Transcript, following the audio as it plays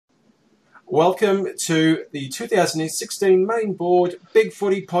Welcome to the 2016 main board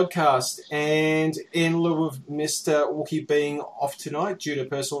Bigfooty Podcast. And in lieu of Mr. Wookie being off tonight due to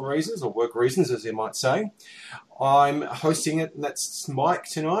personal reasons, or work reasons, as you might say, I'm hosting it, and that's Mike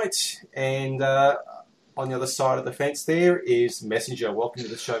tonight. And on the other side of the fence there is Messenger. Welcome to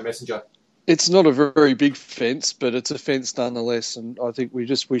the show, Messenger. It's not a very big fence, but it's a fence nonetheless, and I think we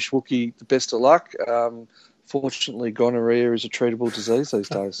just wish Wookie the best of luck. Fortunately, gonorrhea is a treatable disease these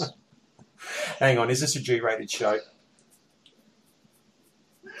days. Hang on, is this a G-rated show?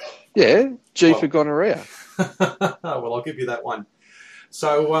 Yeah, G for gonorrhea. Well, I'll give you that one.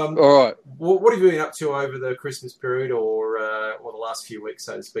 So, all right. What have you been up to over the Christmas period or the last few weeks,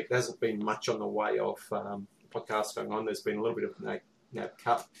 so to speak? There hasn't been much on the way of podcasts going on. There's been a little bit of NAB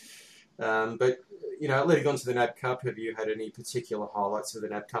Cup. But, you know, leading on to the NAB Cup, have you had any particular highlights of the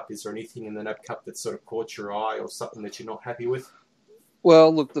NAB Cup? Is there anything in the NAB Cup that sort of caught your eye or something that you're not happy with?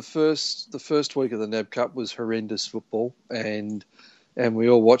 Well, look, the first week of the NAB Cup was horrendous football, and we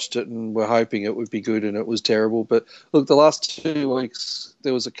all watched it and were hoping it would be good, and it was terrible. But look, the last 2 weeks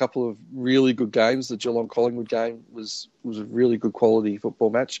there was a couple of really good games. The Geelong Collingwood game was a really good quality football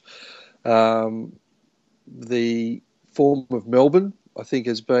match. The form of Melbourne, I think,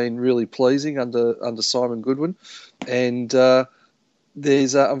 has been really pleasing under Simon Goodwin, and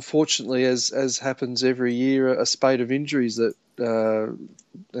there's unfortunately, as happens every year, a spate of injuries that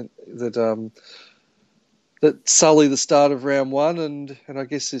sully the start of round one, and I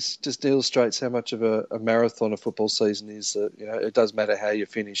guess this just illustrates how much of a marathon a football season is. That, you know, it does matter how you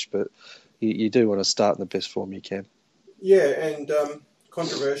finish, but you do want to start in the best form you can. Yeah, and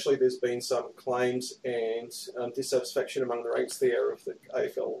controversially, there's been some claims and dissatisfaction among the ranks there of the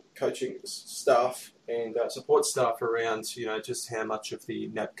AFL coaching staff and support staff around, you know, just how much of the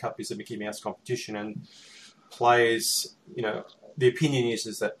NAB Cup is a Mickey Mouse competition, and players, you know, the opinion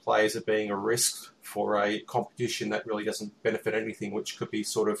is that players are being a risk for a competition that really doesn't benefit anything, which could be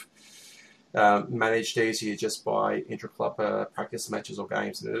sort of managed easier just by intra-club practice matches or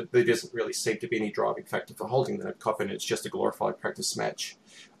games. And there doesn't really seem to be any driving factor for holding the NAB Cup, and it's just a glorified practice match.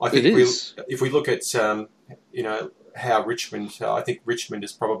 I think if we look at, you know, how Richmond, I think Richmond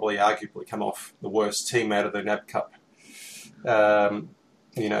has probably arguably come off the worst team out of the NAB Cup.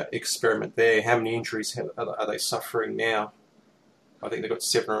 You know, experiment there. How many injuries are they suffering now? I think they've got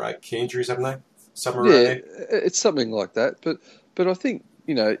 7 or 8 key injuries, haven't they? Somewhere around there. It's something like that. But I think,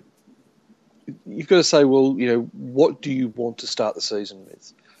 you know, you've got to say, well, you know, what do you want to start the season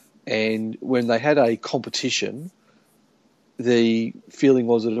with? And when they had a competition, the feeling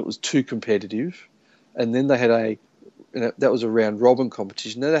was that it was too competitive. And then they had that was a round robin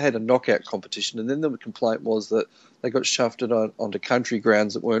competition. Then they had a knockout competition, and then the complaint was that they got shafted onto country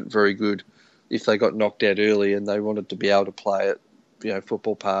grounds that weren't very good if they got knocked out early, and they wanted to be able to play at, you know,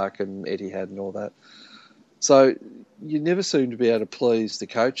 Football Park and Etihad and all that. So you never seem to be able to please the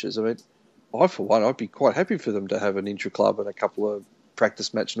coaches. I mean, for one, I'd be quite happy for them to have an intra-club and a couple of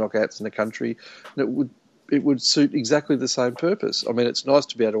practice match knockouts in the country, and it would suit exactly the same purpose. I mean, it's nice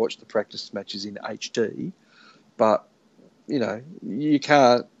to be able to watch the practice matches in HD, but, you know, you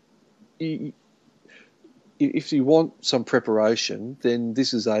can't... If you want some preparation, then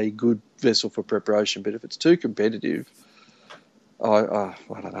this is a good vessel for preparation. But if it's too competitive, I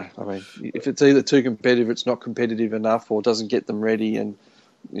don't know. I mean, if it's either too competitive, it's not competitive enough, or doesn't get them ready, and,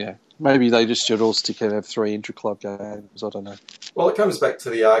 yeah, maybe they just should all stick and have 3 intra-club games. I don't know. Well, it comes back to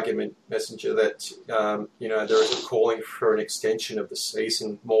the argument, Messenger, that, you know, there is a calling for an extension of the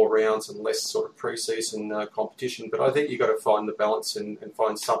season, more rounds and less sort of pre-season competition. But I think you've got to find the balance and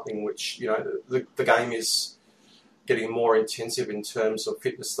find something which, you know, the game is getting more intensive in terms of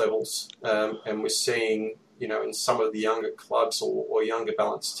fitness levels. And we're seeing, you know, in some of the younger clubs or younger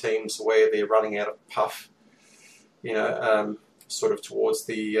balanced teams where they're running out of puff, you know, sort of towards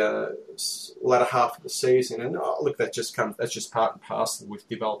the latter half of the season. And look, that's just part and parcel with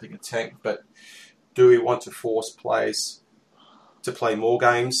developing a tank. But do we want to force players to play more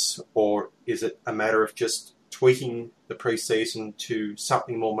games, or is it a matter of just tweaking the pre-season to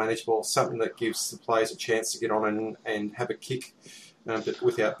something more manageable, something that gives the players a chance to get on and have a kick, but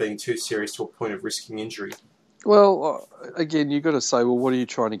without being too serious to a point of risking injury? Well, again, you've got to say, well, what are you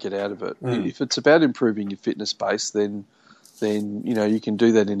trying to get out of it? If it's about improving your fitness base, then you know, you can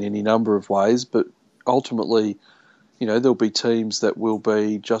do that in any number of ways. But ultimately, you know, there'll be teams that will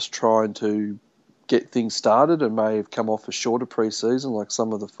be just trying to get things started and may have come off a shorter pre-season, like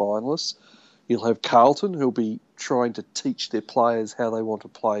some of the finalists. You'll have Carlton, who'll be trying to teach their players how they want to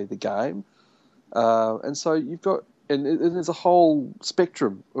play the game. And so you've got, and there's a whole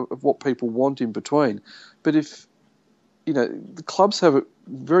spectrum of what people want in between. But if, you know, the clubs have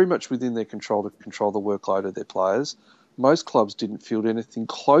very much within their control to control the workload of their players. Most clubs didn't field anything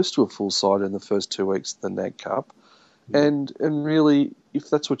close to a full side in the first 2 weeks of the NAG Cup. And really, if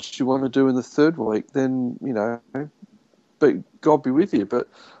that's what you want to do in the third week, then, but God be with you. But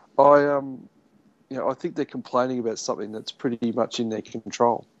I think they're complaining about something that's pretty much in their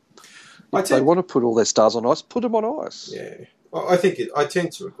control. If they want to put all their stars on ice, put them on ice. Yeah, I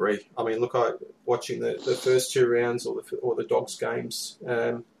tend to agree. I mean, look, watching the first two rounds or the Dogs games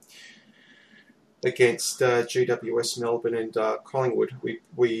against GWS Melbourne and Collingwood,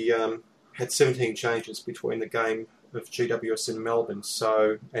 we had 17 changes between the game of GWS and Melbourne.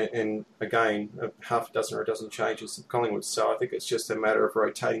 So, and again, half a dozen or a dozen changes at Collingwood. So I think it's just a matter of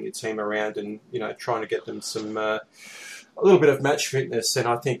rotating your team around and, trying to get them some a little bit of match fitness. And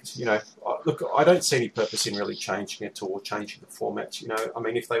I think, look, I don't see any purpose in really changing it or changing the format. I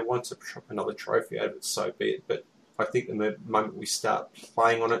mean, if they want another trophy out of it, so be it. But I think the moment we start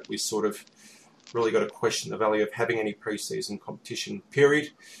playing on it, we sort of really got to question the value of having any pre-season competition, period.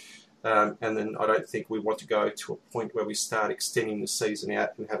 And then I don't think we want to go to a point where we start extending the season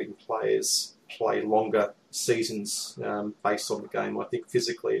out and having players play longer seasons based on the game. I think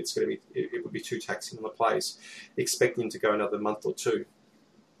physically it would be too taxing on the players, expecting to go another month or two.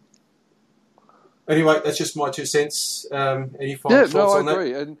 Anyway, that's just my 2 cents. Any final thoughts on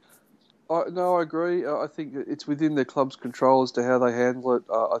that? I agree. I think it's within their club's control as to how they handle it.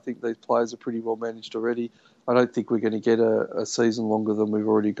 I think these players are pretty well managed already. I don't think we're going to get a season longer than we've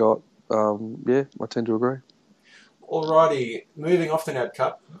already got. I tend to agree. Alrighty, moving off the NAB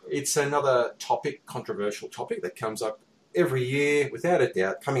Cup, it's another controversial topic that comes up every year, without a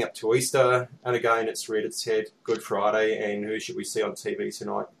doubt, coming up to Easter, and again it's reared its head, Good Friday, and who should we see on TV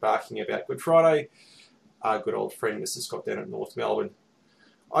tonight barking about Good Friday? Our good old friend Mr. Scott down at North Melbourne.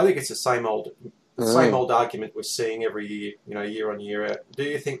 I think it's the same old argument we're seeing every year, year on year out. Do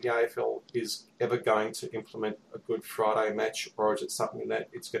you think the AFL is ever going to implement a Good Friday match, or is it something that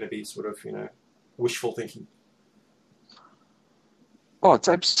it's going to be sort of, wishful thinking? Oh, it's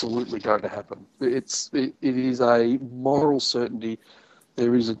absolutely going to happen. It is a moral certainty.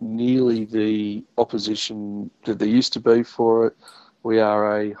 There isn't nearly the opposition that there used to be for it. We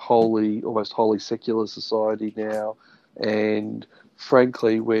are a almost wholly secular society now, and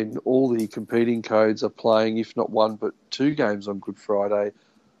frankly, when all the competing codes are playing, if not one but two games on Good Friday,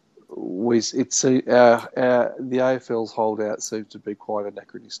 the AFL's holdout seems to be quite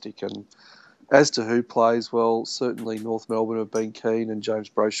anachronistic. And as to who plays, well, certainly North Melbourne have been keen, and James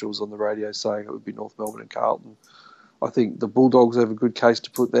Brayshaw was on the radio saying it would be North Melbourne and Carlton. I think the Bulldogs have a good case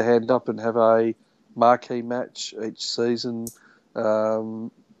to put their hand up and have a marquee match each season. As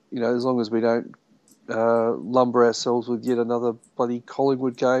long as we don't lumber ourselves with yet another bloody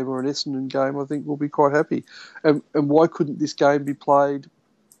Collingwood game or an Essendon game, I think we'll be quite happy. And why couldn't this game be played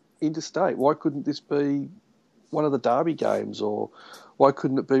interstate? Why couldn't this be one of the derby games, or why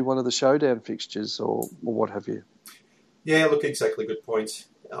couldn't it be one of the showdown fixtures, or what have you? Yeah, look, exactly, good point.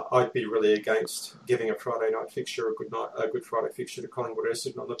 I'd be really against giving a Friday night fixture a Good Friday fixture to Collingwood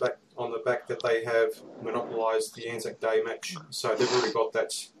Essendon on the back that they have monopolised the Anzac Day match. So they've already got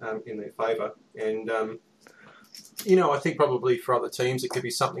that in their favour. And I think probably for other teams it could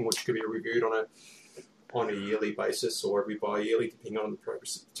be something which could be reviewed on a yearly basis or every bi-yearly, depending on the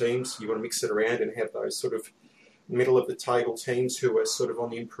progress of the teams. You want to mix it around and have those sort of middle of the table teams who are sort of on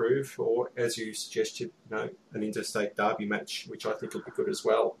the improve, or as you suggested, an interstate derby match, which I think will be good as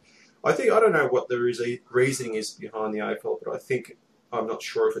well. I don't know what the reasoning is behind the AFL, but I'm not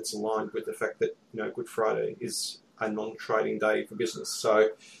sure if it's aligned with the fact that Good Friday is a non-trading day for business.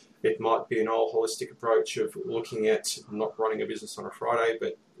 So it might be an old holistic approach of looking at not running a business on a Friday,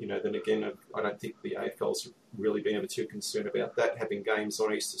 but then again, I don't think the AFL's really been ever too concerned about that, having games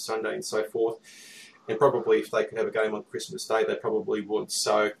on Easter Sunday and so forth. And probably if they could have a game on Christmas Day, they probably would.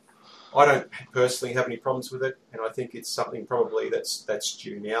 So I don't personally have any problems with it, and I think it's something probably that's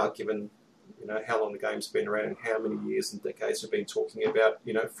due now, given how long the game's been around and how many years and decades we've been talking about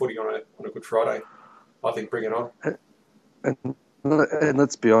footy on a Good Friday. I think bring it on. And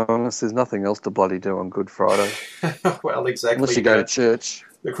let's be honest, there's nothing else to bloody do on Good Friday. Well, exactly. Unless you go to church.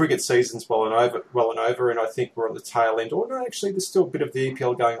 The cricket season's well and over, and I think we're on the tail end. Or no, actually, there's still a bit of the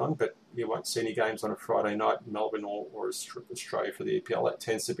EPL going on, but you won't see any games on a Friday night in Melbourne or Australia for the EPL. That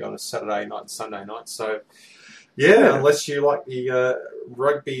tends to be on a Saturday night and Sunday night. So, yeah, unless you like the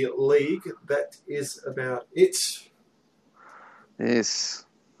rugby league, that is about it. Yes.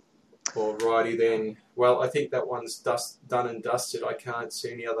 Alrighty then. Well, I think that one's done and dusted. I can't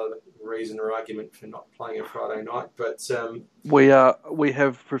see any other reason or argument for not playing a Friday night. But we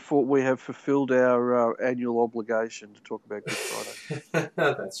have fulfilled our annual obligation to talk about Good Friday.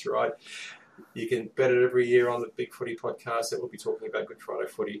 That's right. You can bet it every year on the Bigfooty Podcast that we'll be talking about Good Friday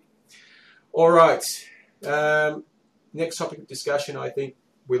footy. All right. Next topic of discussion, I think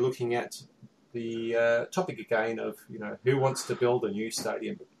we're looking at the topic again of, who wants to build a new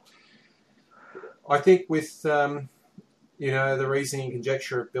stadium. I think with, the reasoning and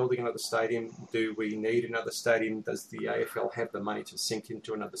conjecture of building another stadium, do we need another stadium? Does the AFL have the money to sink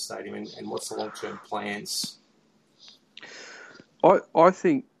into another stadium? And what's the long-term plans? I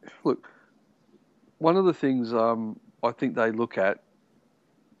think, look, one of the things I think they look at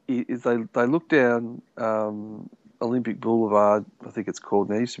is they look down Olympic Boulevard, I think it's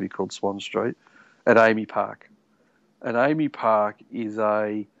called, it used to be called Swan Street, at Amy Park. And Amy Park is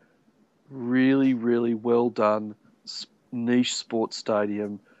a really, really well done niche sports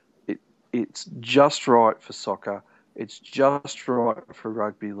stadium. It's just right for soccer. It's just right for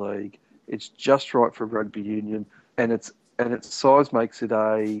rugby league. It's just right for rugby union, and its size makes it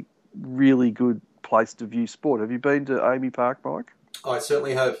a really good place to view sport. Have you been to Amy Park, Mike? I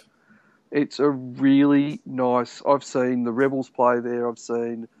certainly have. It's a really nice. I've seen the Rebels play there. I've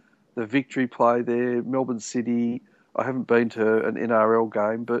seen the Victory play there. Melbourne City. I haven't been to an NRL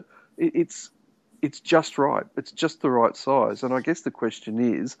game, but it's just right. It's just the right size. And I guess the question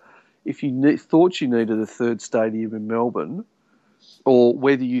is, if you thought you needed a third stadium in Melbourne, or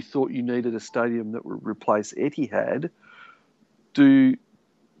whether you thought you needed a stadium that would replace Etihad,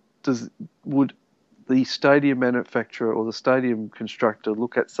 would the stadium manufacturer or the stadium constructor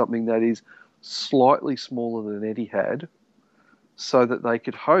look at something that is slightly smaller than Etihad, so that they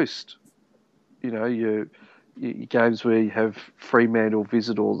could host, your games where you have Fremantle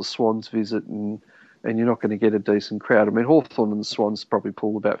visit or the Swans visit, and you're not going to get a decent crowd. I mean, Hawthorn and the Swans probably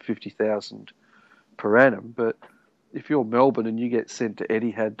pull about 50,000 per annum, but if you're Melbourne and you get sent to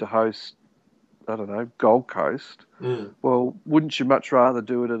Etihad to host, I don't know, Gold Coast, well, wouldn't you much rather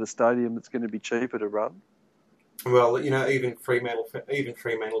do it at a stadium that's going to be cheaper to run? Well, even Fremantle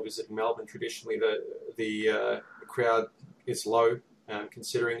visiting Melbourne, traditionally the crowd is low,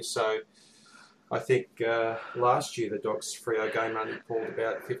 considering. So I think last year the Dogs Freo game only pulled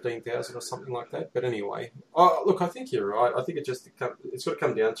about 15,000 or something like that. But anyway, look, I think you're right. I think it's got to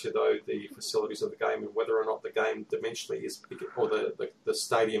come down to, though, the facilities of the game and whether or not the game dimensionally is big, or the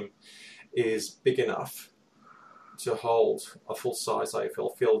stadium is big enough to hold a full-size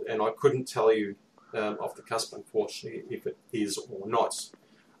AFL field. And I couldn't tell you off the cusp, unfortunately, if it is or not.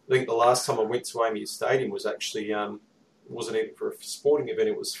 I think the last time I went to Amy Stadium was actually... wasn't even for a sporting event,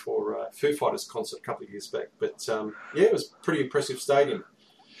 it was for a Foo Fighters concert a couple of years back. But it was a pretty impressive stadium.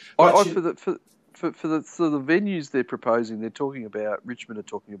 For the venues they're proposing, they're talking about, Richmond are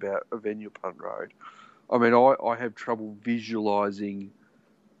talking about a venue at Punt Road. I mean, I have trouble visualising,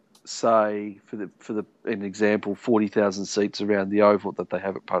 say, for an example, 40,000 seats around the Oval that they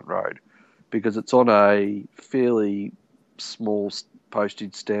have at Punt Road, because it's on a fairly small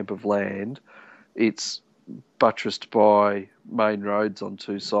postage stamp of land. It's buttressed by main roads on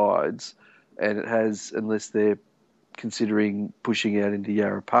two sides, and it has, unless they're considering pushing out into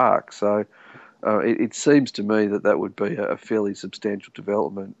Yarra Park. So it seems to me that would be a fairly substantial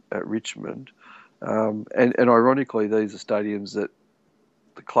development at Richmond. And ironically, these are stadiums that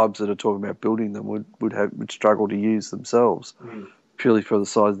the clubs that are talking about building them would struggle to use themselves, purely for the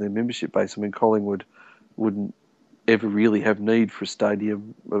size of their membership base. I mean, Collingwood wouldn't ever really have need for a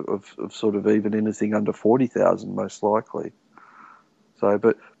stadium of sort of even anything under 40,000, most likely. So,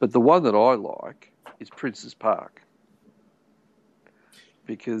 but the one that I like is Princes Park,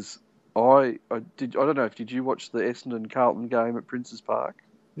 because I don't know, did you watch the Essendon Carlton game at Princes Park?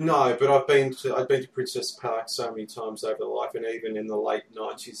 No, but I've been to Princess Park so many times over the life, and even in the late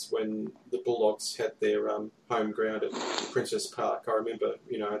 90s when the Bulldogs had their home ground at Princess Park, I remember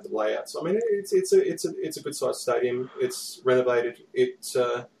the layouts. I mean, it's a good sized stadium. It's renovated.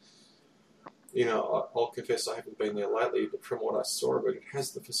 I'll confess I haven't been there lately, but from what I saw of it, it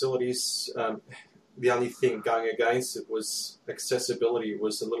has the facilities. The only thing going against it was accessibility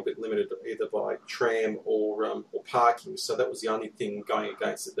was a little bit limited, either by tram or parking. So that was the only thing going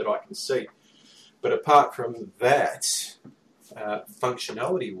against it that I can see. But apart from that,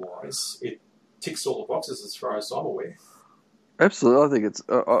 functionality-wise, it ticks all the boxes as far as I'm aware. Absolutely, I think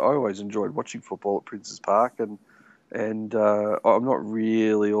I always enjoyed watching football at Princes Park, and I'm not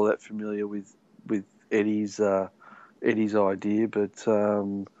really all that familiar with Eddie's idea, but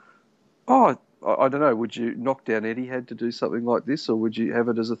I don't know. Would you knock down Etihad to do something like this, or would you have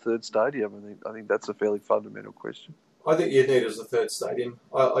it as a third stadium? I think that's a fairly fundamental question. I think you'd need it as a third stadium.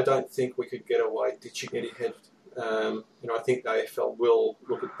 I don't think we could get away ditching Etihad. I think the AFL will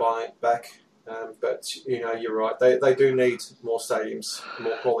look at buying it back But you're right. They do need more stadiums,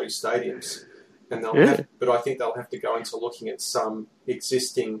 more quality stadiums, and but I think they'll have to go into looking at some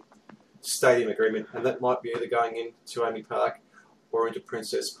existing stadium agreement, and that might be either going into Amy Park or into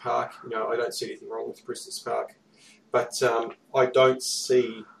Princess Park. I don't see anything wrong with Princess Park, but I don't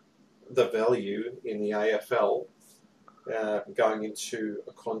see the value in the AFL going into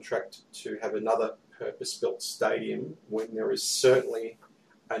a contract to have another purpose-built stadium when there is certainly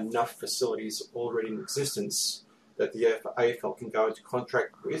enough facilities already in existence that the AFL can go into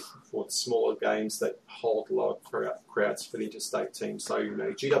contract with for the smaller games that hold low crowds for the interstate teams. So,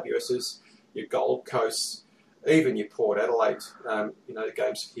 GWS's, your Gold Coast, even your Port Adelaide, the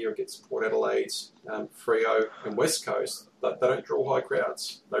games here against Port Adelaide, Freo and West Coast, they don't draw high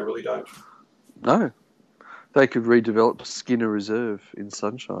crowds. They really don't. No. They could redevelop Skinner Reserve in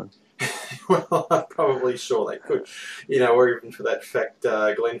Sunshine. Well, I'm probably sure they could, or even for that fact,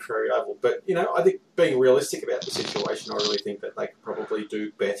 Glenferrie Oval. But, I think being realistic about the situation, I really think that they could probably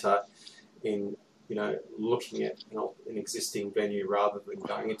do better in, looking at an existing venue rather than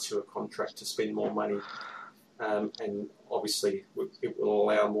going into a contract to spend more money. And obviously, it will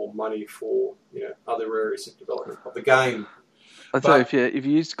allow more money for, other areas of development of the game. I tell you, if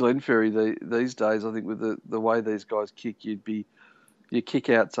you used Glenferrie these days, I think with the way these guys kick, your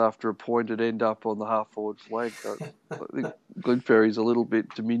kick-outs after a point would end up on the half-forward flag. I think Glenferrie's a little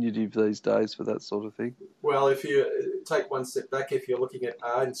bit diminutive these days for that sort of thing. Well, if you take one step back, if you're looking at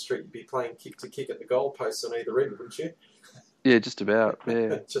Arden Street, you'd be playing kick-to-kick at the goalposts on either end, wouldn't you? Yeah, just about.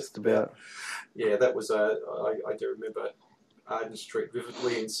 Yeah, just about. Yeah, that was I do remember Arden Street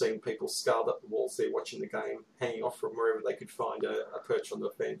vividly and seeing people scaled up the walls there watching the game, hanging off from wherever they could find a perch on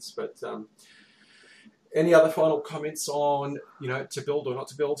the fence. But any other final comments on, to build or not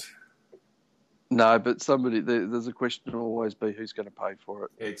to build? No, but there's a question will always be who's going to pay for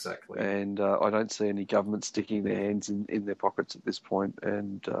it. Exactly. And I don't see any government sticking their hands in their pockets at this point.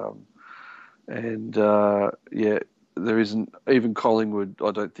 And there isn't, even Collingwood,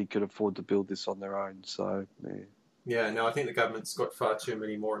 I don't think, could afford to build this on their own. So, yeah. Yeah, no, I think the government's got far too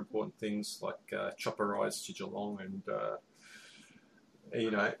many more important things like chopper rides to Geelong and,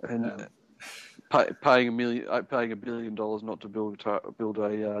 paying $1 billion not to build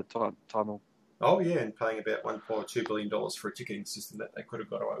a tunnel. Oh yeah, and paying about $1.2 billion for a ticketing system that they could have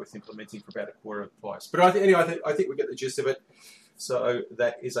got away with implementing for about a quarter of the price. But I think we get the gist of it. So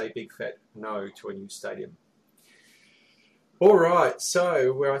that is a big fat no to a new stadium. All right,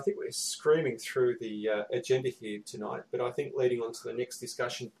 so I think we're screaming through the agenda here tonight, but I think leading on to the next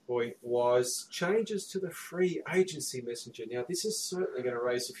discussion point was changes to the free agency messenger. Now, this is certainly going to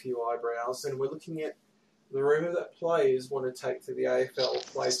raise a few eyebrows, and we're looking at the rumour that players want to take to the AFL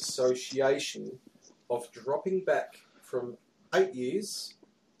Players Association of dropping back from 8 years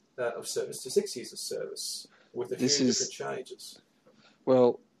of service to 6 years of service with a few different changes.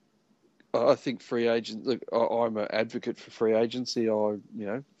 Well, I think free agents. Look, I'm an advocate for free agency. I,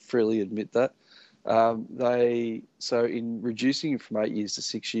 freely admit that. So in reducing it from 8 years to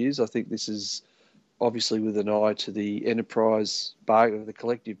 6 years, I think this is obviously with an eye to the enterprise the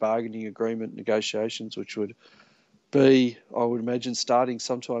collective bargaining agreement negotiations, which would be, I would imagine, starting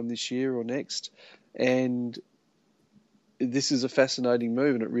sometime this year or next. And this is a fascinating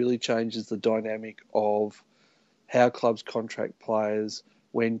move, and it really changes the dynamic of how clubs contract players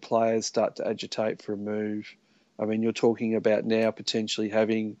when players start to agitate for a move. I mean, you're talking about now potentially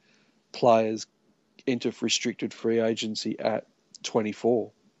having players enter restricted free agency at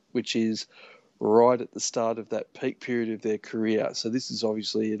 24, which is right at the start of that peak period of their career. So this is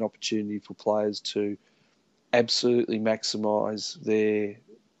obviously an opportunity for players to absolutely maximise their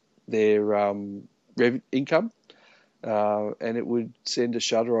income, and it would send a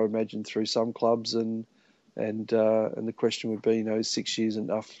shudder, I imagine, through some clubs. And the question would be, is 6 years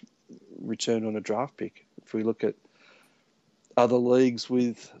enough return on a draft pick? If we look at other leagues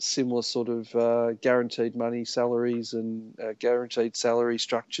with similar sort of guaranteed money salaries and guaranteed salary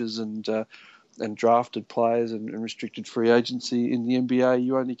structures and drafted players and restricted free agency in the NBA,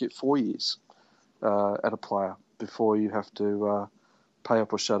 you only get 4 years at a player before you have to pay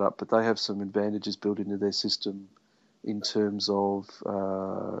up or shut up. But they have some advantages built into their system in terms of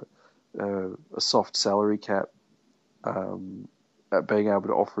a soft salary cap, being able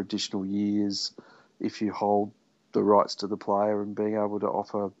to offer additional years if you hold the rights to the player, and being able to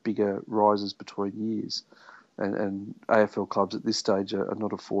offer bigger rises between years. And AFL clubs at this stage are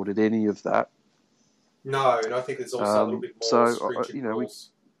not afforded any of that. No, and I think there's also a little bit more stringent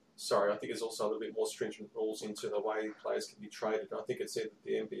rules. I think there's also a little bit more stringent rules into the way players can be traded. I think it's either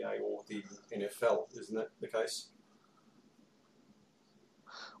the NBA or the NFL, isn't that the case?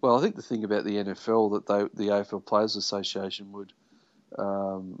 Well, I think the thing about the NFL that the AFL Players Association would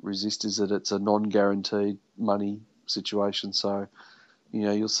resist is that it's a non-guaranteed money situation. So,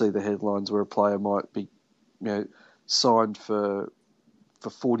 you'll see the headlines where a player might be, signed for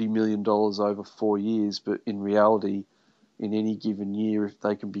 $40 million over 4 years, but in reality, in any given year, if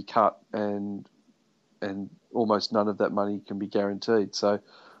they can be cut and almost none of that money can be guaranteed. So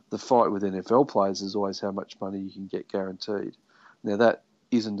the fight with NFL players is always how much money you can get guaranteed. Now, that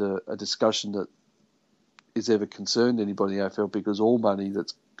isn't a discussion that is ever concerned anybody in the AFL because all money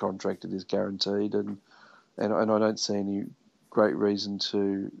that's contracted is guaranteed, and I don't see any great reason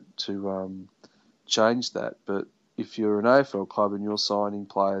to change that. But if you're an AFL club and you're signing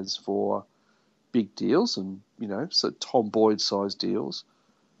players for big deals and so Tom Boyd size deals,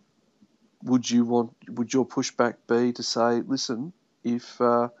 would your pushback be to say, listen, if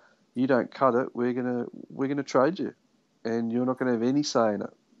you don't cut it, we're gonna trade you, and you're not going to have any say in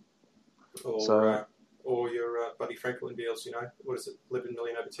it? Or your Buddy Franklin deals, what is it, 11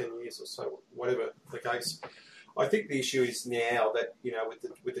 million over 10 years or so, whatever the case. I think the issue is now that,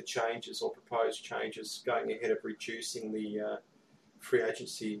 with the changes or proposed changes going ahead of reducing the free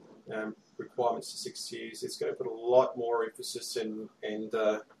agency requirements to 6 years, it's going to put a lot more emphasis and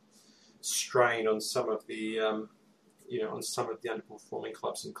strain on some of the underperforming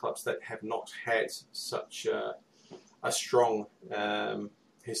clubs and clubs that have not had such a strong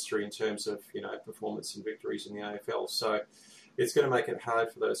history in terms of performance and victories in the AFL. So it's going to make it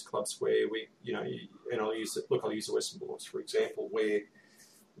hard for those clubs where I'll use the Western Bulldogs for example, where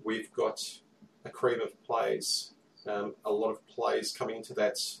we've got a cream of players, a lot of players coming into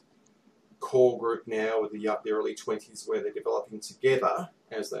that core group now with the early 20s where they're developing together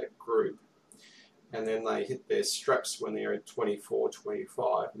as that group. And then they hit their straps when they're at 24,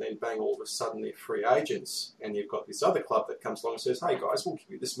 25, and then bang, all of a sudden they're free agents, and you've got this other club that comes along and says, hey guys, we'll give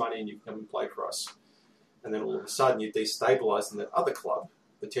you this money and you can come and play for us. And then all of a sudden you're destabilising that other club,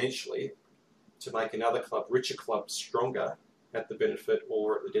 potentially, to make another club, richer club, stronger at the benefit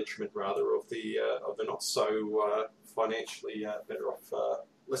or at the detriment, rather, of the not so financially better off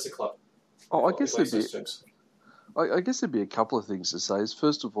lesser club. I guess there'd be a couple of things to say. Is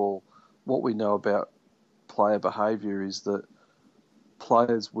first of all, what we know about player behaviour is that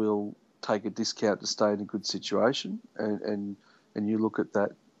players will take a discount to stay in a good situation, and you look at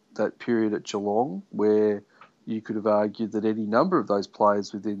that period at Geelong where you could have argued that any number of those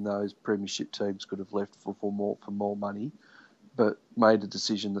players within those premiership teams could have left for more money, but made a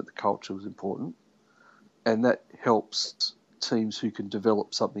decision that the culture was important, and that helps teams who can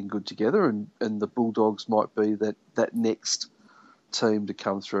develop something good together, and the Bulldogs might be that next team to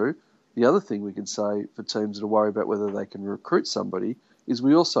come through. The other thing we can say for teams that are worried about whether they can recruit somebody is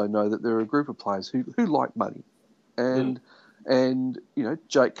we also know that there are a group of players who like money. And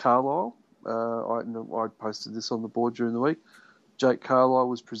Jake Carlisle, I posted this on the board during the week, Jake Carlisle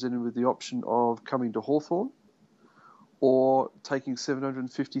was presented with the option of coming to Hawthorn or taking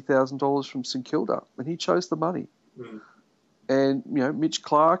 $750,000 from St Kilda, and he chose the money. And, Mitch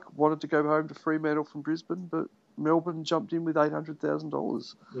Clark wanted to go home to Fremantle from Brisbane, but Melbourne jumped in with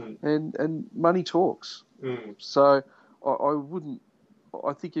 $800,000, and money talks. So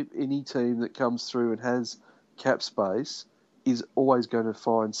I think if any team that comes through and has cap space is always going to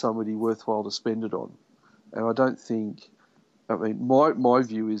find somebody worthwhile to spend it on. And I don't think, my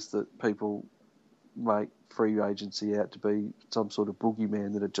view is that people make free agency out to be some sort of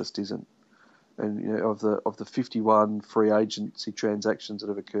boogeyman that it just isn't. And of the 51 free agency transactions that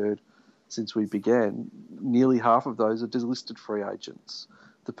have occurred since we began, nearly half of those are delisted free agents,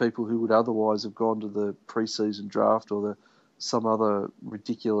 the people who would otherwise have gone to the pre-season draft or some other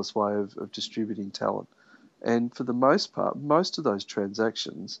ridiculous way of distributing talent. And for the most part, most of those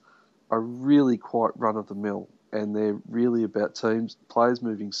transactions are really quite run-of-the-mill, and they're really about players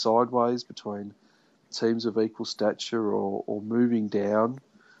moving sideways between teams of equal stature or moving down.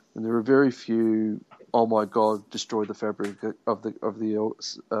 And there are very few, oh my God, destroy the fabric of the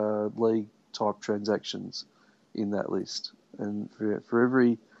league type transactions in that list. And for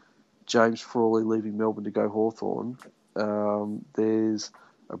every James Frawley leaving Melbourne to go Hawthorn, there's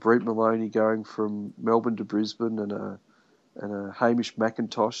a Brent Maloney going from Melbourne to Brisbane, and a Hamish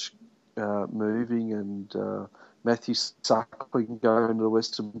McIntosh moving, and Matthew Suckling going to the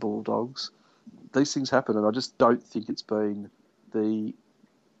Western Bulldogs. These things happen, and I just don't think it's been the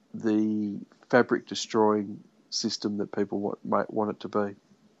fabric-destroying system that people might want it to be.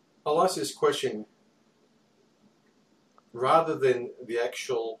 I'll ask this question. Rather than the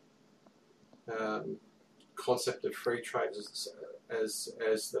actual concept of free trade as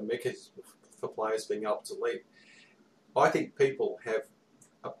the mechanism for players being able to leave, I think people have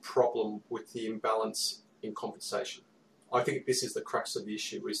a problem with the imbalance in compensation. I think this is the crux of the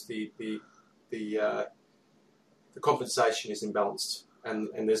issue: is the compensation is imbalanced, and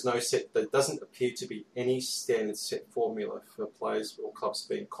there's no set. There doesn't appear to be any standard set formula for players or clubs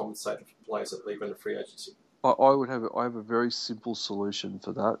being compensated for players that leave under free agency. I have a very simple solution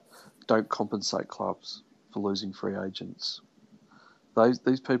for that. Don't compensate clubs for losing free agents.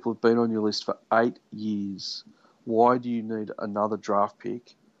 These people have been on your list for 8 years. Why do you need another draft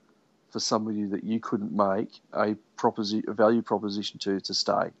pick for somebody that you couldn't make a value proposition to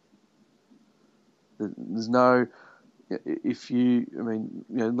stay? There's no...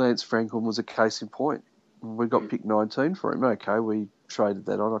 Lance Franklin was a case in point. We got pick 19 for him. Okay, we traded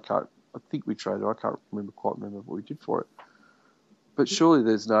that on. I think we traded. I can't quite remember what we did for it. But surely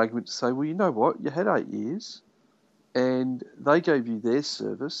there's an argument to say, well, you know what? You had 8 years, and they gave you their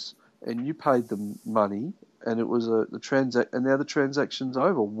service, and you paid them money, and it was and now the transaction's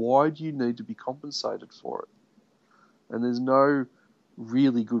over. Why do you need to be compensated for it? And there's no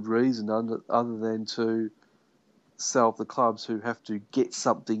really good reason other than to salve the clubs who have to get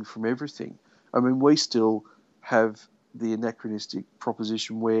something from everything. I mean, we still have the anachronistic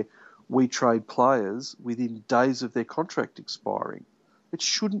proposition where we trade players within days of their contract expiring. It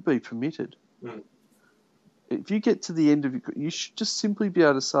shouldn't be permitted. Mm. If you get to the end of you should just simply be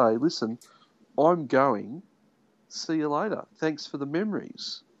able to say, listen, I'm going, see you later. Thanks for the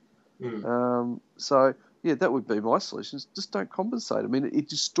memories. Mm. That would be my solution. Just don't compensate. I mean, it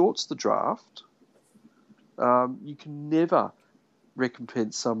distorts the draft. You can never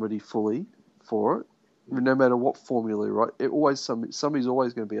recompense somebody fully for it, no matter what formula, right? Somebody's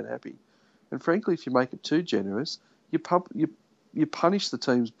always going to be unhappy. And frankly, if you make it too generous, you punish the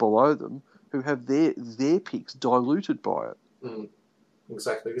teams below them who have their picks diluted by it. Mm.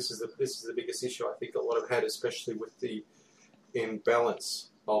 Exactly. This is the biggest issue I think a lot have had, especially with the imbalance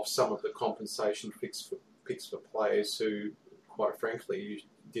of some of the compensation picks for players who, quite frankly,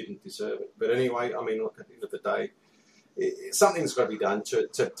 didn't deserve it. But anyway, I mean, look, at the end of the day, something's got to be done to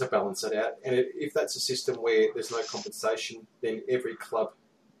balance it out. And if that's a system where there's no compensation, then every club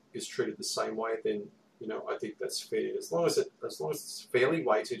is treated the same way. Then I think that's fair. As long as it's fairly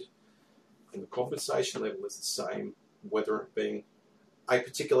weighted, and the compensation level is the same, whether it being a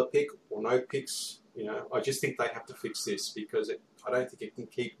particular pick or no picks. I just think they have to fix this because I don't think it can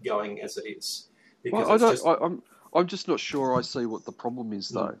keep going as it is. Because I'm just not sure I see what the problem is,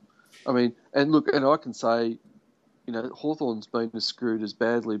 though. I mean, and I can say, Hawthorn's been screwed as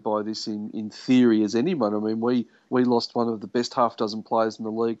badly by this in theory as anyone. I mean, we lost one of the best half dozen players in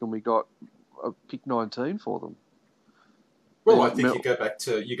the league and we got a pick 19 for them. Well, I think you go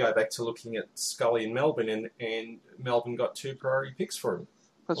back to looking at Scully in Melbourne, and Melbourne got 2 priority picks for him.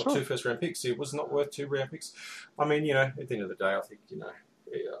 That's right. 2 first round picks. It was not worth 2 round picks. I mean, at the end of the day, I think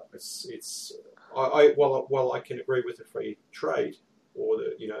it's. While I can agree with the free trade or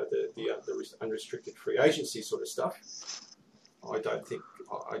the unrestricted free agency sort of stuff, I don't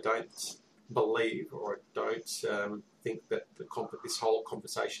believe or I don't think that this whole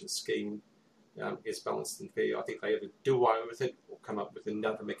compensation scheme is balanced and fair. I think they either do away with it or come up with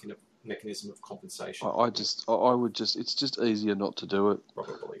another mechanism of compensation. It's just easier not to do it.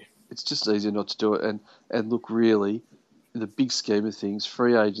 Probably. It's just easier not to do it. And look, really, in the big scheme of things,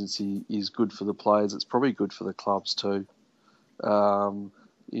 free agency is good for the players. It's probably good for the clubs too.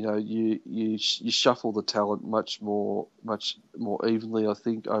 You shuffle the talent much more evenly, I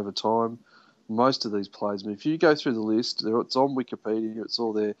think, over time. Most of these players, I mean, if you go through the list, it's on Wikipedia, it's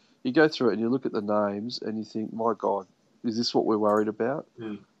all there. You go through it and you look at the names and you think, my God, is this what we're worried about?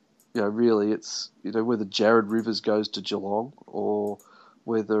 Mm. Really, it's whether Jared Rivers goes to Geelong or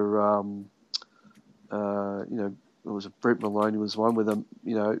whether it was Brett Maloney was one with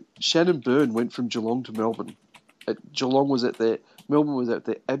Shannon Byrne went from Geelong to Melbourne. Melbourne was at their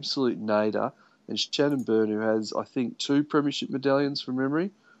absolute nadir, and Shannon Byrne, who has I think 2 premiership medallions from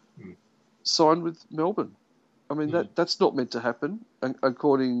memory, signed with Melbourne. I mean that's not meant to happen,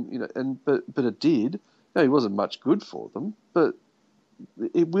 according but it did. He wasn't much good for them, but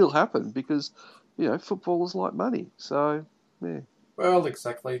it will happen because football is like money. So yeah. Well,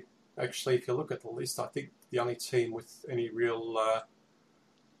 exactly. Actually, if you look at the list, I think the only team with any real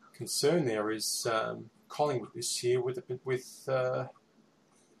concern there is Collingwood this year with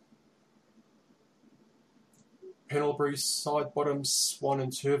Pendlebury, Sidebottom, Swan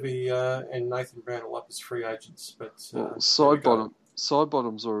and Turvey and Nathan Brown all up as free agents. But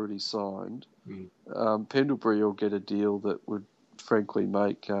Sidebottom's already signed. Pendlebury will get a deal that would frankly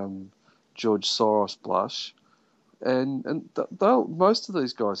make George Soros blush. And most of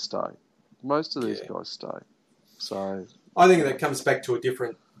these guys stay. Guys stay. So I think that comes back to a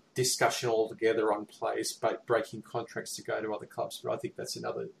different discussion altogether on players breaking contracts to go to other clubs, but I think that's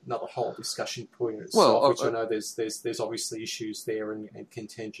another whole discussion point in itself, which I know there's obviously issues there and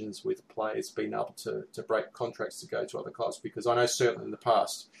contentions with players being able to break contracts to go to other clubs, because I know certainly in the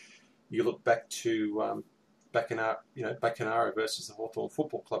past, you look back to Bacanaro versus the Hawthorn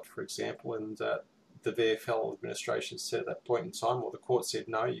Football Club, for example, and the VFL administration said at that point in time, or the court said,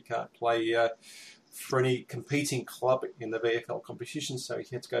 no, you can't play for any competing club in the VFL competition, so he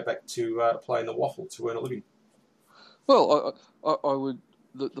had to go back to play in the Waffle to earn a living. Well, I would.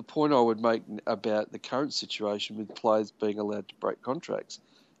 The point I would make about the current situation with players being allowed to break contracts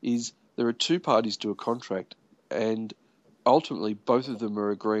is there are two parties to a contract, and ultimately both of them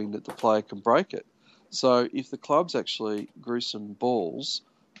are agreeing that the player can break it. So if the clubs actually grew some balls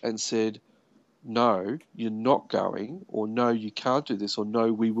and said, no, you're not going, or no, you can't do this, or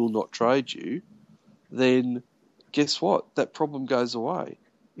no, we will not trade you, then guess what? That problem goes away.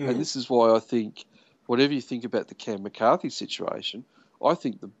 Mm. And this is why I think, whatever you think about the Cam McCarthy situation, I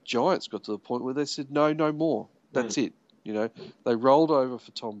think the Giants got to the point where they said, no more. That's it. You know, they rolled over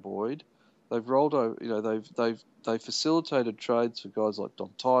for Tom Boyd. They've rolled over. You know, they've facilitated trades for guys like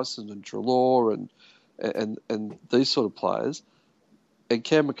Dom Tyson and Treloar and these sort of players. And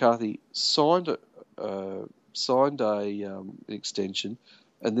Cam McCarthy signed an extension,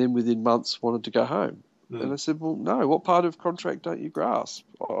 and then within months wanted to go home. Mm. And I said, well, no, what part of contract don't you grasp?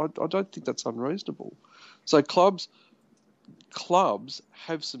 I don't think that's unreasonable. So clubs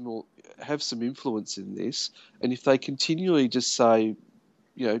have some influence in this, and if they continually just say,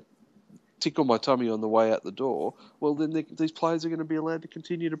 you know, tickle my tummy on the way out the door, well, then these players are going to be allowed to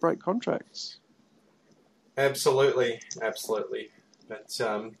continue to break contracts. Absolutely. But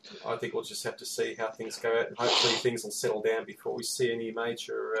I think we'll just have to see how things go out, and hopefully things will settle down before we see any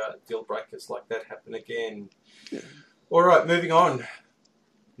major deal breakers like that happen again. Yeah. All right, moving on.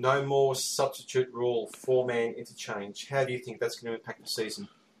 No more substitute rule, 4-man interchange. How do you think that's going to impact the season?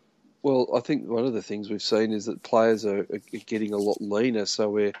 Well, I think one of the things we've seen is that players are getting a lot leaner, so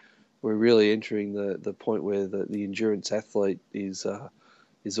we're really entering the point where the endurance athlete is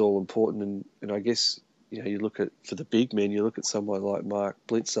all important, and I guess, you know, you look at, for the big men, you look at someone like Mark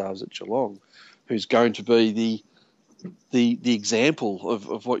Blitzarves at Geelong, who's going to be the example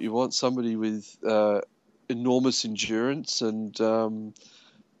of what you want, somebody with enormous endurance and the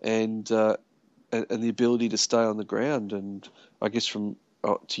ability to stay on the ground. And I guess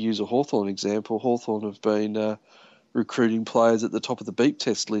to use a Hawthorn example, Hawthorn have been recruiting players at the top of the beep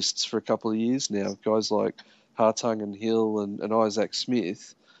test lists for a couple of years now, guys like Hartung and Hill and Isaac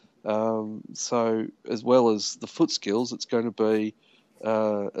Smith. So as well as the foot skills, it's going to be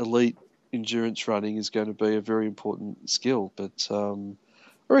elite endurance running is going to be a very important skill. But I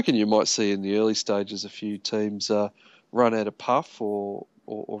reckon you might see in the early stages a few teams run out of puff or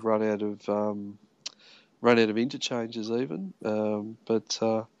run out of interchanges even. But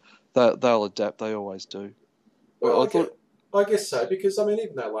they'll adapt. They always do. Well, I guess so, because I mean,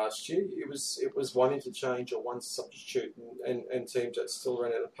 even though last year it was one interchange or one substitute, and teams that still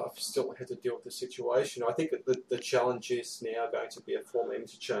ran out of puff still had to deal with the situation. I think that the challenge is now going to be a 4-man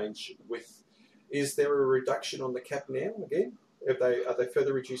interchange. Is there a reduction on the cap now again? Are they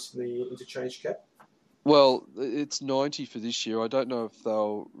further reducing the interchange cap? Well, it's 90 for this year. I don't know if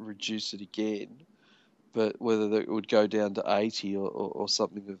they'll reduce it again, but whether it would go down to 80 or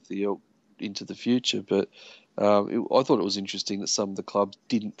something of the ilk into the future. But I thought it was interesting that some of the clubs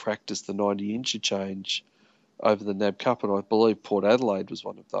didn't practice the 90 interchange over the NAB Cup, and I believe Port Adelaide was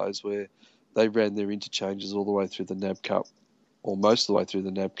one of those where they ran their interchanges all the way through the NAB Cup, or most of the way through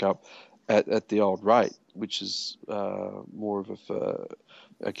the NAB Cup, at the old rate, which is more of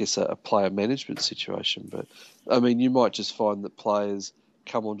a player management situation. But I mean, you might just find that players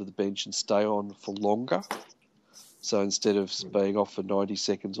come onto the bench and stay on for longer. So instead of being off for 90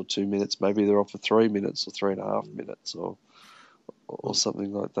 seconds or 2 minutes, maybe they're off for 3 minutes or 3.5 minutes or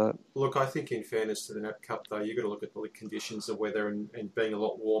something like that. Look, I think in fairness to the NAB Cup, though, you've got to look at the conditions of weather and being a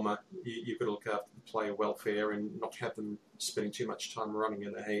lot warmer. You've got to look after the player welfare and not have them spending too much time running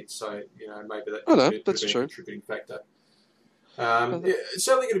in the heat. So, you know, maybe that could be a contributing factor. It's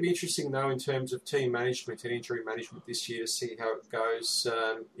certainly going to be interesting, though, in terms of team management and injury management this year to see how it goes,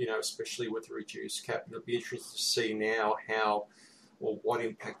 especially with the reduced cap. It'll be interesting to see now how or what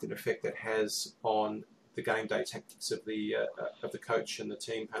impact and effect that has on the game day tactics of the coach and the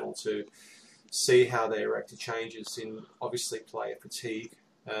team panel, to see how they react to changes in, obviously, player fatigue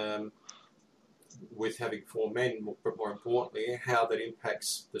with having 4 men, but more importantly, how that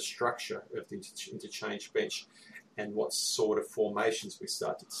impacts the structure of the interchange bench and what sort of formations we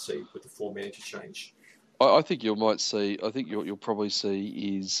started to see with the 4-man interchange. I think you might see. I think you'll probably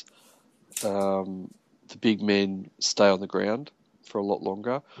see is the big men stay on the ground for a lot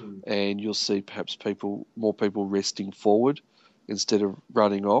longer, and you'll see perhaps more people resting forward instead of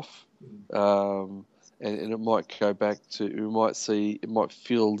running off. And it might go back to, it might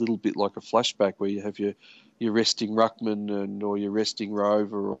feel a little bit like a flashback where you have your resting ruckman or your resting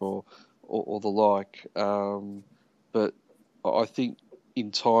rover or the like. But I think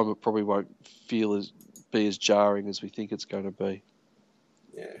in time it probably won't be as jarring as we think it's going to be.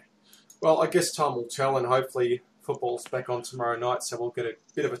 Yeah. Well, I guess time will tell, and hopefully football's back on tomorrow night, so we'll get a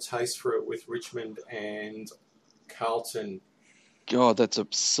bit of a taste for it with Richmond and Carlton. God, that's a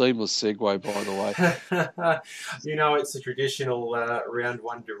seamless segue, by the way. It's a traditional round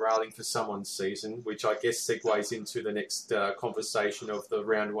one derailing for someone's season, which I guess segues into the next conversation of the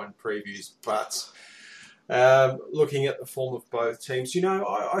round one previews. But looking at the form of both teams,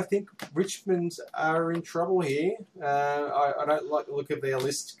 I think Richmond are in trouble here. I don't like the look of their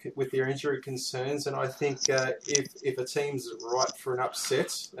list with their injury concerns, and I think if a team's ripe for an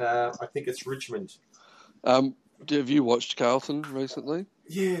upset, I think it's Richmond. Have you watched Carlton recently?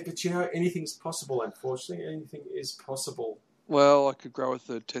 Yeah, but anything's possible, unfortunately. Anything is possible. Well, I could grow a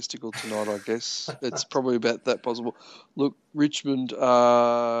third testicle tonight, I guess. It's probably about that possible. Look, Richmond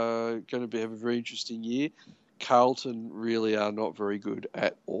are going to have a very interesting year. Carlton really are not very good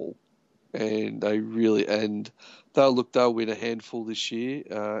at all. And they'll win a handful this year.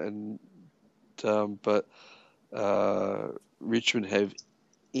 But Richmond have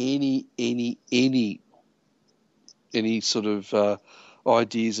any sort of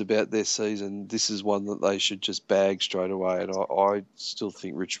ideas about their season, this is one that they should just bag straight away, and I still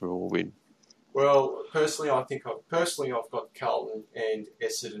think Richmond will win. Well, personally, I've got Carlton and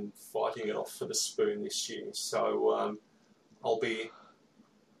Essendon fighting it off for the spoon this year, so I'll be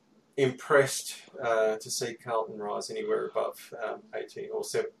impressed to see Carlton rise anywhere above 18th or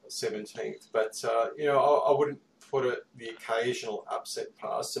 17th. But I wouldn't put the occasional upset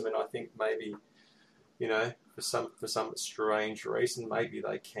past them, and I think maybe for some strange reason, maybe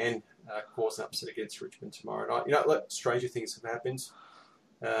they can cause an upset against Richmond tomorrow night. Stranger things have happened,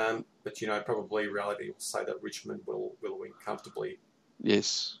 but probably reality will say that Richmond will win comfortably.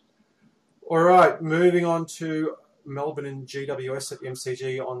 Yes. All right, moving on to Melbourne and GWS at the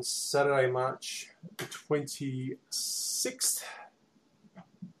MCG on Saturday, March 26th.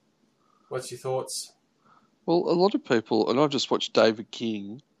 What's your thoughts? Well, a lot of people, and I've just watched David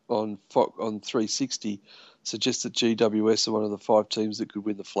King on 360, suggests that GWS are one of the 5 teams that could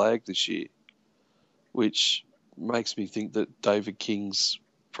win the flag this year, which makes me think that David King's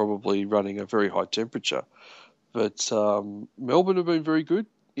probably running a very high temperature. But Melbourne have been very good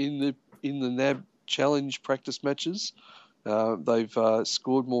in the NAB Challenge practice matches. They've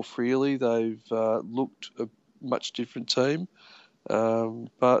scored more freely. They've looked a much different team.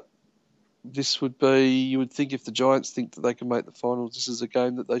 But this would be, you would think if the Giants think that they can make the finals, this is a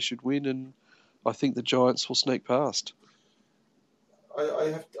game that they should win, and I think the Giants will sneak past.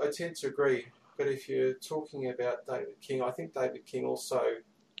 I tend to agree, but if you're talking about David King, I think David King also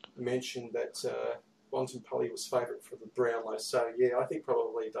mentioned that Bontempelli was favourite for the Brownlow. So, yeah, I think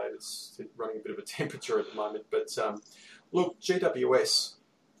probably David's running a bit of a temperature at the moment. But, look, GWS,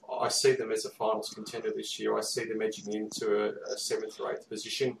 I see them as a finals contender this year. I see them edging into a 7th or 8th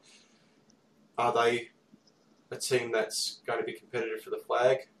position. Are they a team that's going to be competitive for the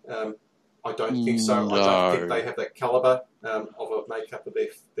flag? I don't think so. No. I don't think they have that calibre of a makeup of their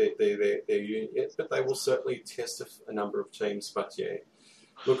unit yet, but they will certainly test a number of teams. But yeah,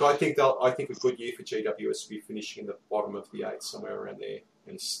 look, I think a good year for GWS will be finishing in the bottom of the 8, somewhere around there,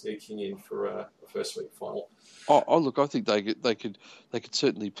 and sneaking in for a first week final. Look, I think they could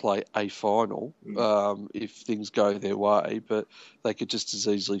certainly play a final if things go their way, but they could just as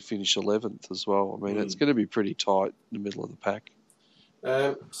easily finish 11th as well. I mean, it's going to be pretty tight in the middle of the pack.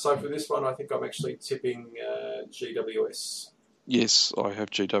 So for this one, I think I'm actually tipping GWS. Yes, I have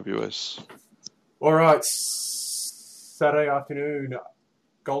GWS. All right, Saturday afternoon,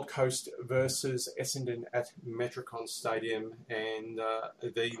 Gold Coast versus Essendon at Metricon Stadium, and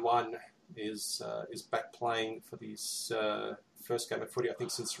the one is back playing for this first game of footy, I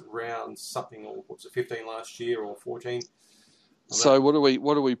think, since round something, or was it 15 last year or 14? So what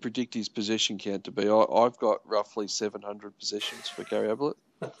do we predict his possession count to be? I've got roughly 700 possessions for Gary Ablett.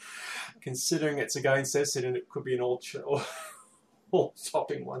 Considering it's against Essendon, it could be an all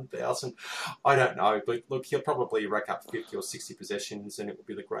topping 1,000. I don't know, but look, he'll probably rack up 50 or 60 possessions, and it will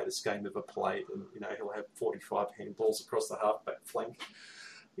be the greatest game ever played. And he'll have 45 handballs across the halfback flank.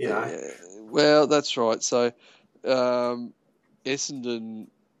 Well, that's right. So Essendon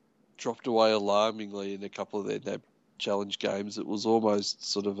dropped away alarmingly in a couple of their NAB Challenge games. It was almost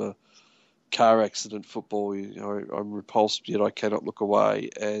sort of a car accident football. I'm repulsed, yet I cannot look away.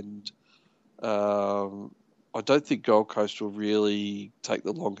 And I don't think Gold Coast will really take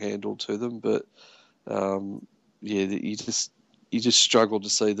the long handle to them, but you just struggle to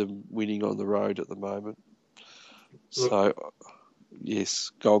see them winning on the road at the moment. So,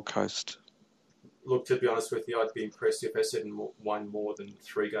 yes, Gold Coast. Look, to be honest with you, I'd be impressed if Essendon won more than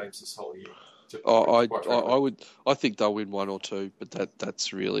 3 games this whole year. I think they'll win 1 or 2, but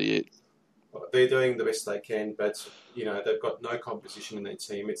that's really it. They're doing the best they can, but they've got no competition in their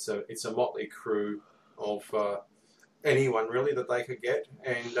team. It's a motley crew of anyone really that they could get,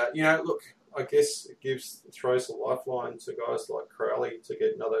 and look, I guess it throws a lifeline to guys like Crowley to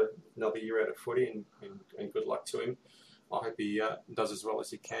get another year out of footy, and good luck to him. I hope he does as well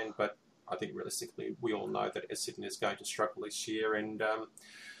as he can, but I think realistically we all know that Essendon is going to struggle this year, and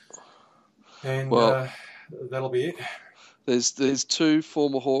that'll be it. There's 2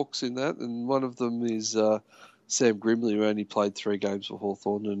 former Hawks in that, and one of them is Sam Grimley, who only played 3 games for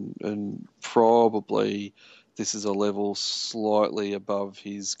Hawthorn, and probably this is a level slightly above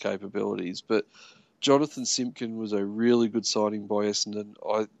his capabilities. But Jonathan Simpkin was a really good signing by Essendon.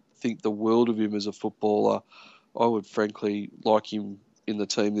 I think the world of him as a footballer. I would frankly like him in the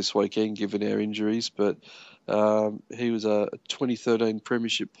team this weekend, given our injuries. But he was a 2013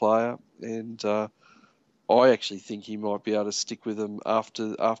 Premiership player, and I actually think he might be able to stick with them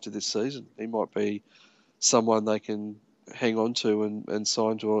after this season. He might be someone they can hang on to and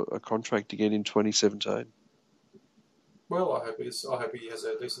sign to a contract again in 2017. Well, I hope he has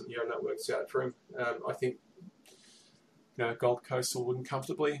a decent year and that works out for him. I think Gold Coast will win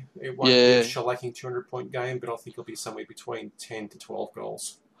comfortably. It won't be a shellacking 200-point game, but I think it'll be somewhere between 10 to 12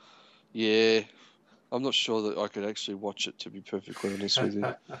 goals. Yeah. I'm not sure that I could actually watch it, to be perfectly honest with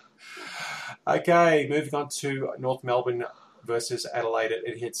you. Okay, moving on to North Melbourne versus Adelaide at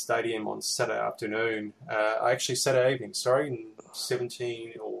Etihad Stadium on Saturday afternoon. Saturday evening, in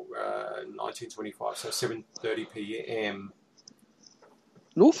 1925, so 7:30 p.m.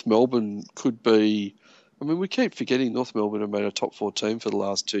 North Melbourne could be... I mean, we keep forgetting North Melbourne have made a top 4 team for the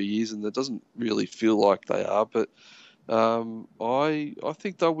last 2 years, and it doesn't really feel like they are, but I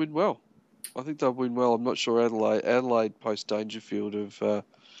think they'll win well. I'm not sure Adelaide post Dangerfield have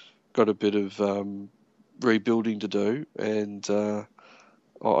got a bit of rebuilding to do, and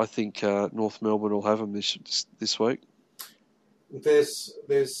I think North Melbourne will have them this week. There's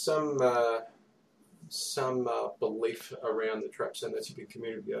some belief around the trap scientific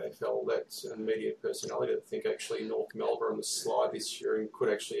community of the AFL and media personality that think actually North Melbourne on the slide this year and could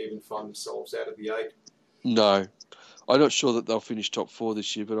actually even find themselves out of the 8. No, I'm not sure that they'll finish top 4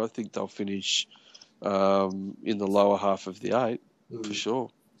 this year, but I think they'll finish in the lower half of the 8 for sure.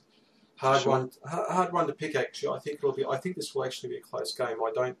 Hard one to pick. Actually, I think this will actually be a close game.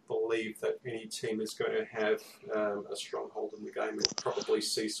 I don't believe that any team is going to have a stronghold in the game. It'll probably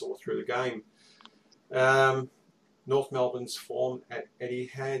seesaw through the game. North Melbourne's form at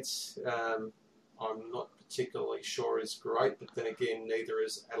Etihad, I'm not particularly sure is great, but then again, neither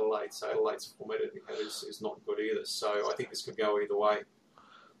is Adelaide. So Adelaide's form at Etihad is not good either. So I think this could go either way.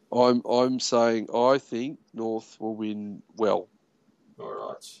 I'm saying I think North will win well. All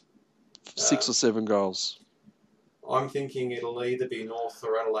right. 6 or 7 goals. I'm thinking it'll either be North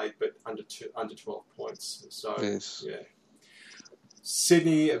or Adelaide, but under 12 points. So yes. Yeah.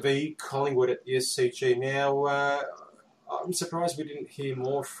 Sydney v Collingwood at the SCG. Now, I'm surprised we didn't hear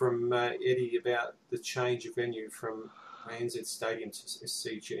more from Eddie about the change of venue from ANZ Stadium to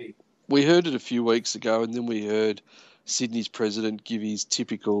SCG. We heard it a few weeks ago, and then we heard Sydney's president give his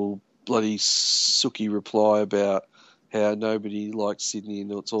typical bloody sooky reply about how nobody likes Sydney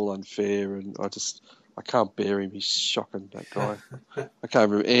and it's all unfair, and I can't bear him. He's shocking, that guy. I can't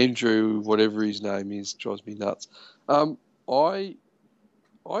remember. Andrew, whatever his name is, drives me nuts. I'm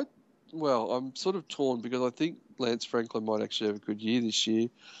sort of torn because I think Lance Franklin might actually have a good year this year,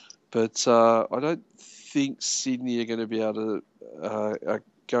 but I don't think Sydney are going to be able to are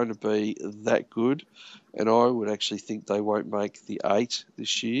going to be that good, and I would actually think they won't make the 8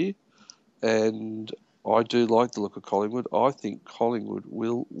 this year. And I do like the look of Collingwood. I think Collingwood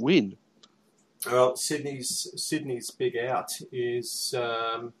will win. Well, Sydney's big out is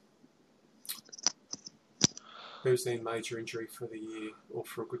who's their major injury for the year, or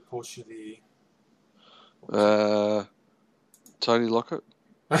for a good portion of the year? Tony Lockett?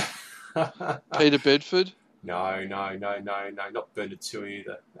 Peter Bedford? No, not Bernard Tui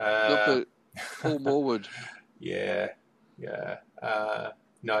either. Paul Morwood? Yeah.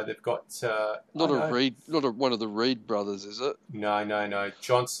 No, they've got... Not one of the Reed brothers, is it? No.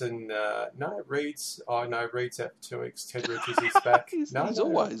 Johnson, no, Reed's... Oh, no, Reed's out for 2 weeks. Ted Richards is back. He's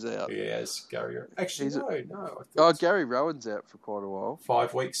always out. Yes, Gary... Actually, no. Gary Rowan's out for quite a while.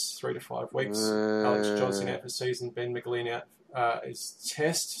 5 weeks, 3 to 5 weeks. Alex Johnson out for season. Ben McLean out is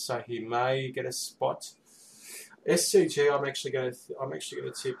test, so he may get a spot. SCG, I'm actually going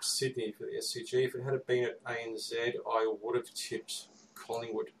to tip Sydney for the SCG. If it had been at ANZ, I would have tipped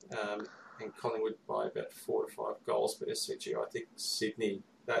Collingwood, and Collingwood by about 4 to 5 goals. But SCG, I think Sydney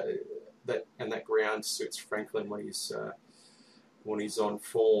that ground suits Franklin when he's on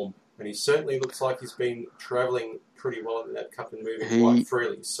form, and he certainly looks like he's been travelling pretty well in that cup and moving quite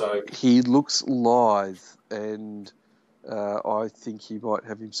freely. So he looks lithe, and I think he might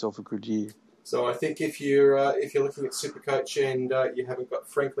have himself a good year. So I think if you're looking at Supercoach and you haven't got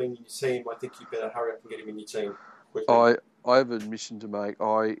Franklin in your team, I think you better hurry up and get him in your team quickly. I have an admission to make.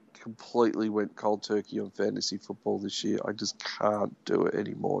 I completely went cold turkey on fantasy football this year. I just can't do it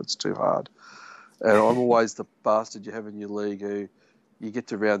anymore. It's too hard. And I'm always the bastard you have in your league who you get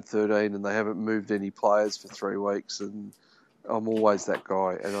to round 13 and they haven't moved any players for 3 weeks, and I'm always that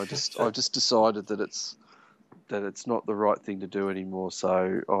guy. And I just decided that it's not the right thing to do anymore.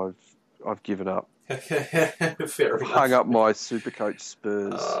 So I've given up. Fair enough. Hung up my Supercoach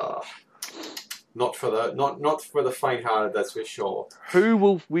Spurs. Not for the faint-hearted, that's for sure. Who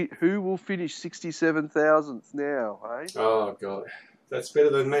will finish 67,000th now? Eh? Oh God, that's better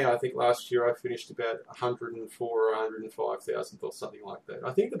than me. I think last year I finished about 104 or 105,000th or something like that.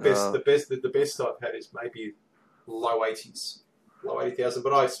 I think the best I've had is maybe low 80,000,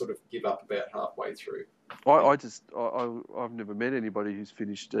 but I sort of give up about halfway through. I've never met anybody who's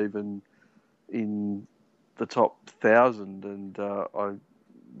finished even in the top 1,000, and I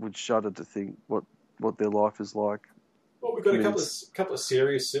would shudder to think what their life is like. Well, we've got a couple of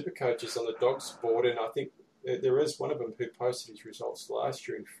serious super coaches on the Dogs board, and I think there is one of them who posted his results last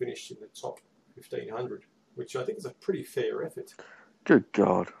year and finished in the top 1,500, which I think is a pretty fair effort. Good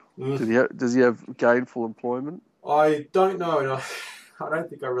God. Does he have gainful employment? I don't know, and I don't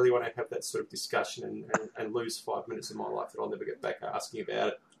think I really want to have that sort of discussion and lose 5 minutes of my life that I'll never get back asking about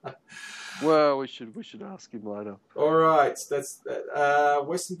it. Well, we should ask him later. All right, that's that.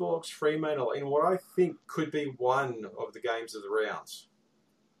 Western Bulldogs Fremantle in what I think could be one of the games of the rounds.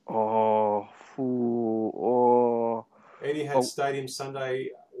 Etihad Stadium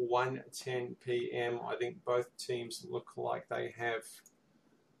Sunday, 1:10 p.m. I think both teams look like they have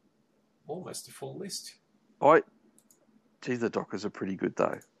almost a full list. The Dockers are pretty good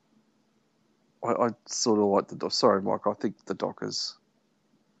though. I sort of like the. Sorry, Mike. I think the Dockers.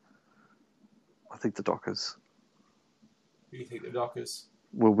 Who do you think the Dockers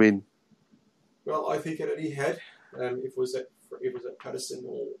will win? Well, I think at Etihad, if it was at Patterson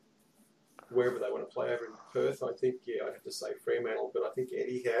or wherever they want to play over in Perth, I think I'd have to say Fremantle, but I think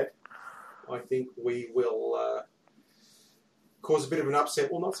Etihad. I think we will cause a bit of an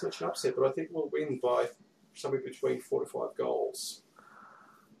upset. Well, not so much an upset, but I think we'll win by somewhere between 4 to 5 goals.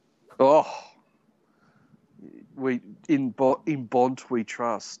 Oh. In Bond we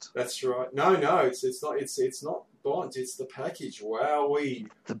trust. That's right. No, it's not Bond. It's the package. Wowee.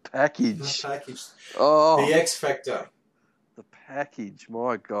 The package. Oh, the X Factor. The package.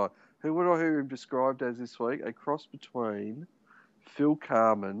 My God, who would I hear him described as this week? A cross between Phil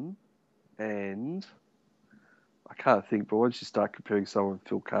Carman and I can't think. But once you start comparing someone with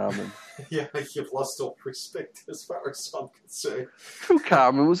Phil Carman, yeah, you've lost all respect as far as I'm concerned. Phil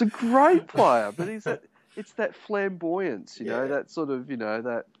Carman was a great player, but it's that flamboyance, you know, that sort of,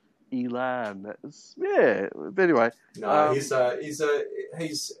 that elan. But anyway, no, he's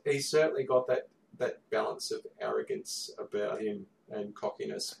certainly got that balance of arrogance about him and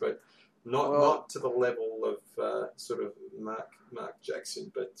cockiness, but not to the level of sort of Mark Jackson.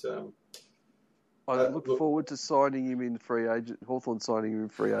 But I look forward to signing him in Hawthorn signing him in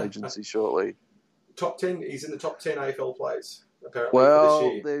free agency shortly. Top 10. He's in the top 10 AFL players. Apparently well,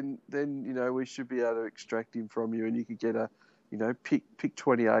 for this year. then we should be able to extract him from you, and you could get a pick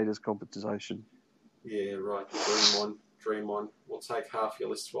 28 as compensation. Yeah, right. Dream on. We'll take half your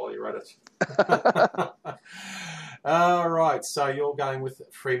list while you're at it. All right. So you're going with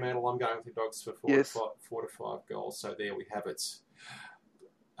Fremantle. I'm going with the Dogs for 4 to 5 goals. So there we have it.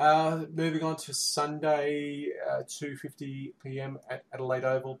 Moving on to Sunday, 2:50 p.m. at Adelaide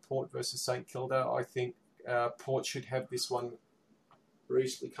Oval, Port versus St Kilda. I think Port should have this one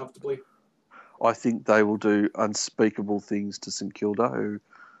reasonably comfortably. I think they will do unspeakable things to St Kilda, who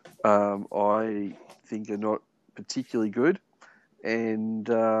I think are not particularly good, and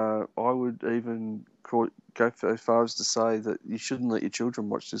I would even go so far as to say that you shouldn't let your children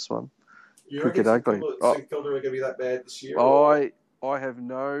watch this one. You Cricket reckon ugly. St Kilda are going to be that bad this year? Or? I have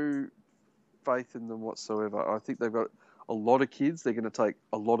no faith in them whatsoever. I think they've got a lot of kids. They're going to take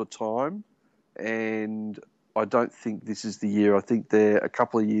a lot of time, and I don't think this is the year. I think they're a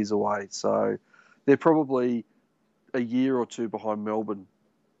couple of years away. So they're probably a year or two behind Melbourne.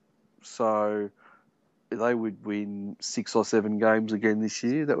 So they would win 6 or 7 games again this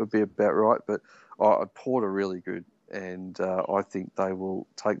year. That would be about right. But Port are really good, and I think they will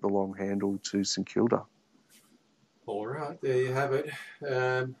take the long handle to St Kilda. All right, there you have it.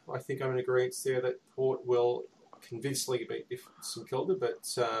 I think I'm in agreement there that Port will convincingly beat St Kilda,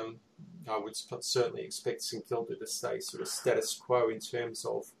 but I would certainly expect St Kilda to stay sort of status quo in terms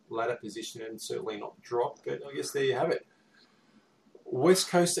of ladder position and certainly not drop. But I guess there you have it. West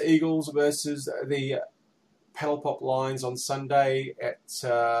Coast Eagles versus the Paddle Pop Lions on Sunday at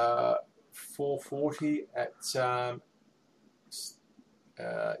 4:40 at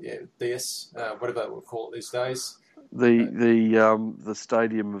DS, whatever we'll call it these days. The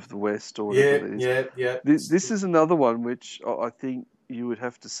Stadium of the West, or whatever it is. Yeah. This is another one which I think you would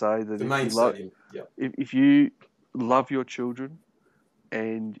have to say that the main stadium. Yeah. If you love your children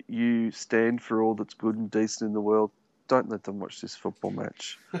and you stand for all that's good and decent in the world, don't let them watch this football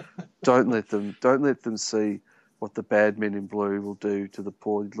match. Don't let them see what the bad men in blue will do to the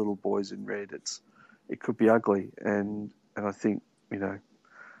poor little boys in red. It could be ugly, and I think,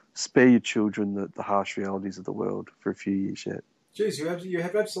 spare your children the harsh realities of the world for a few years yet. Geez, you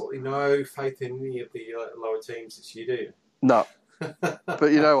have absolutely no faith in any of the lower teams this year, do you? No.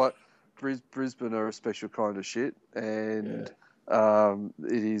 But you know what? Brisbane are a special kind of shit, and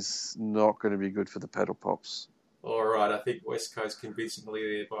it is not going to be good for the Paddle Pops. All right, I think West Coast convincingly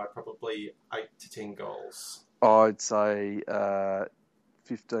there by probably 8 to 10 goals. I'd say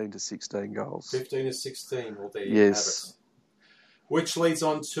 15 to 16 goals. 15 to 16, well, there you have it. Which leads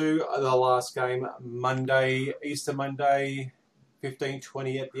on to the last game, Easter Monday,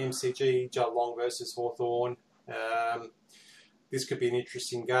 15:20 at the MCG, Geelong versus Hawthorn. This could be an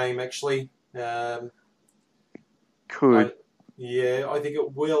interesting game, actually. Could. I think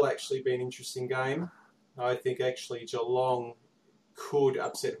it will actually be an interesting game. I think actually Geelong could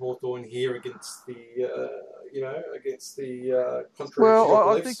upset Hawthorn here against the contrary. Well,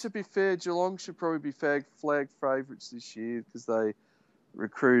 I think to be fair, Geelong should probably be flag favourites this year because they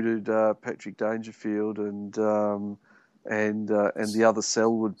recruited Patrick Dangerfield and the other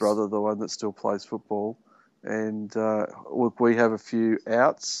Selwood brother, the one that still plays football. And look, we have a few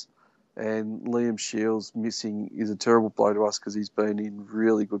outs, and Liam Shields missing is a terrible blow to us because he's been in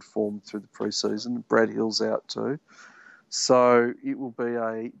really good form through the pre-season. Brad Hill's out too. So it will be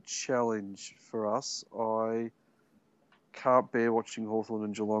a challenge for us. I can't bear watching Hawthorn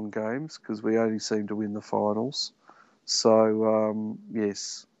and Geelong games because we only seem to win the finals. So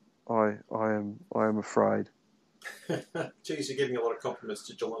yes, I am afraid. Geez, you're giving a lot of compliments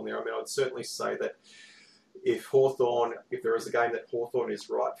to Geelong there. I mean, I'd certainly say that if there is a game that Hawthorn is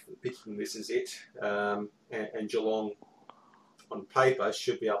right for the picking, this is it. And Geelong, on paper,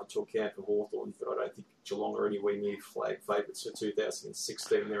 should be able to account for Hawthorn, but I don't think Geelong are anywhere near flag favourites for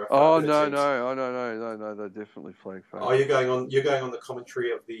 2016. They're no, they're definitely flag favourites. Oh, you're going on the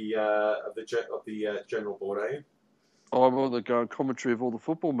commentary of the general board, are you? I'm on the commentary of all the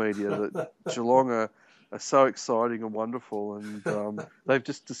football media that Geelong are so exciting and wonderful, and they've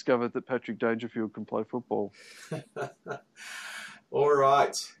just discovered that Patrick Dangerfield can play football. All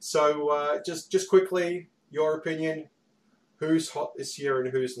right. So just quickly, your opinion, who's hot this year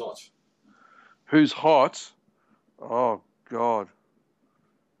and who's not? Who's hot? Oh, God.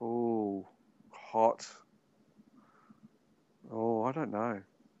 Oh, hot. Oh, I don't know.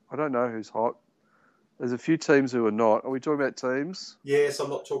 I don't know who's hot. There's a few teams who are not. Are we talking about teams? Yes, I'm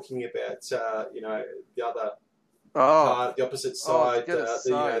not talking about the other the opposite side,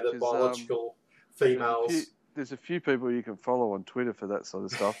 the biological females. There's a few people you can follow on Twitter for that sort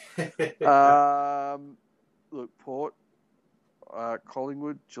of stuff. Look, Port,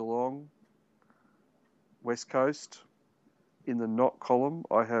 Collingwood, Geelong, West Coast. In the not column,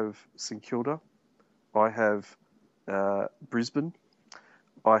 I have St Kilda. I have Brisbane.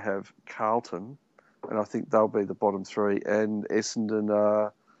 I have Carlton. And I think they'll be the bottom 3. And Essendon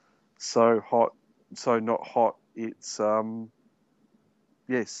are so not hot. It's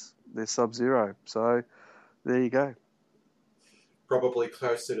yes, they're sub-zero. So there you go. Probably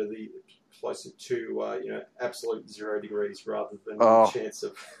closer to absolute 0 degrees rather than a chance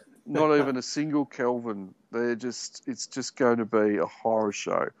of not even a single Kelvin. It's just going to be a horror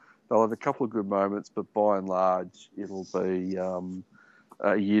show. They'll have a couple of good moments, but by and large, it'll be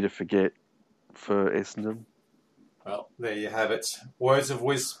a year to forget. for Essendon. Well, there you have it. Words of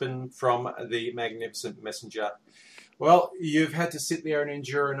wisdom from the magnificent Messenger. Well, you've had to sit there and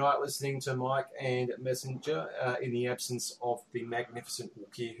endure a night listening to Mike and Messenger in the absence of the magnificent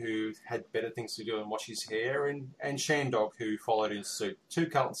Wookie, who had better things to do than wash his hair, and ShanDog, who followed in suit. Two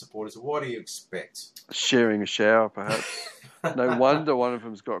Carlton supporters. What do you expect? Sharing a shower, perhaps. No wonder one of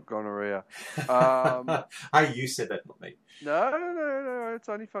them's got gonorrhea. Hey, you said that, not me. No. It's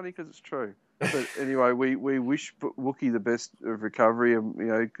only funny because it's true. But anyway, we wish Wookie the best of recovery,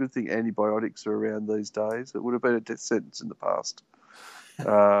 and good thing antibiotics are around these days. It would have been a death sentence in the past.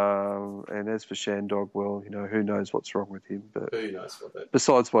 And as for ShanDog, well, who knows what's wrong with him? But who knows what that?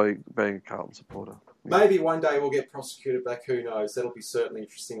 Besides being a Carlton supporter, maybe one day we'll get prosecuted back. Who knows? That'll be certainly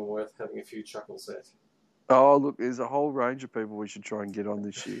interesting and worth having a few chuckles at. Oh, look, there's a whole range of people we should try and get on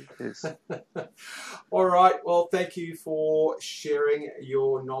this year. Yes. All right. Well, thank you for sharing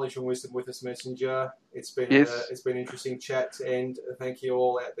your knowledge and wisdom with us, Messenger. It's been an interesting chat, and thank you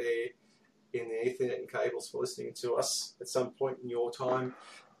all out there in the Ethernet and cables for listening to us at some point in your time.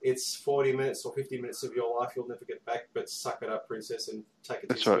 It's 40 minutes or 50 minutes of your life you'll never get back, but suck it up, princess, and take it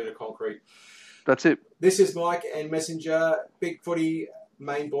to the speed of concrete. That's it. This is Mike and Messenger, Bigfooty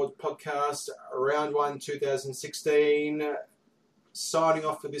Mainboard Podcast, Round 1, 2016. Signing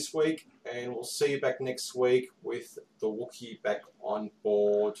off for this week, and we'll see you back next week with the Wookie back on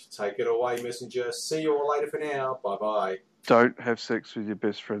board. Take it away, Messenger. See you all later for now. Bye-bye. Don't have sex with your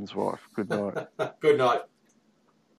best friend's wife. Good night. Good night.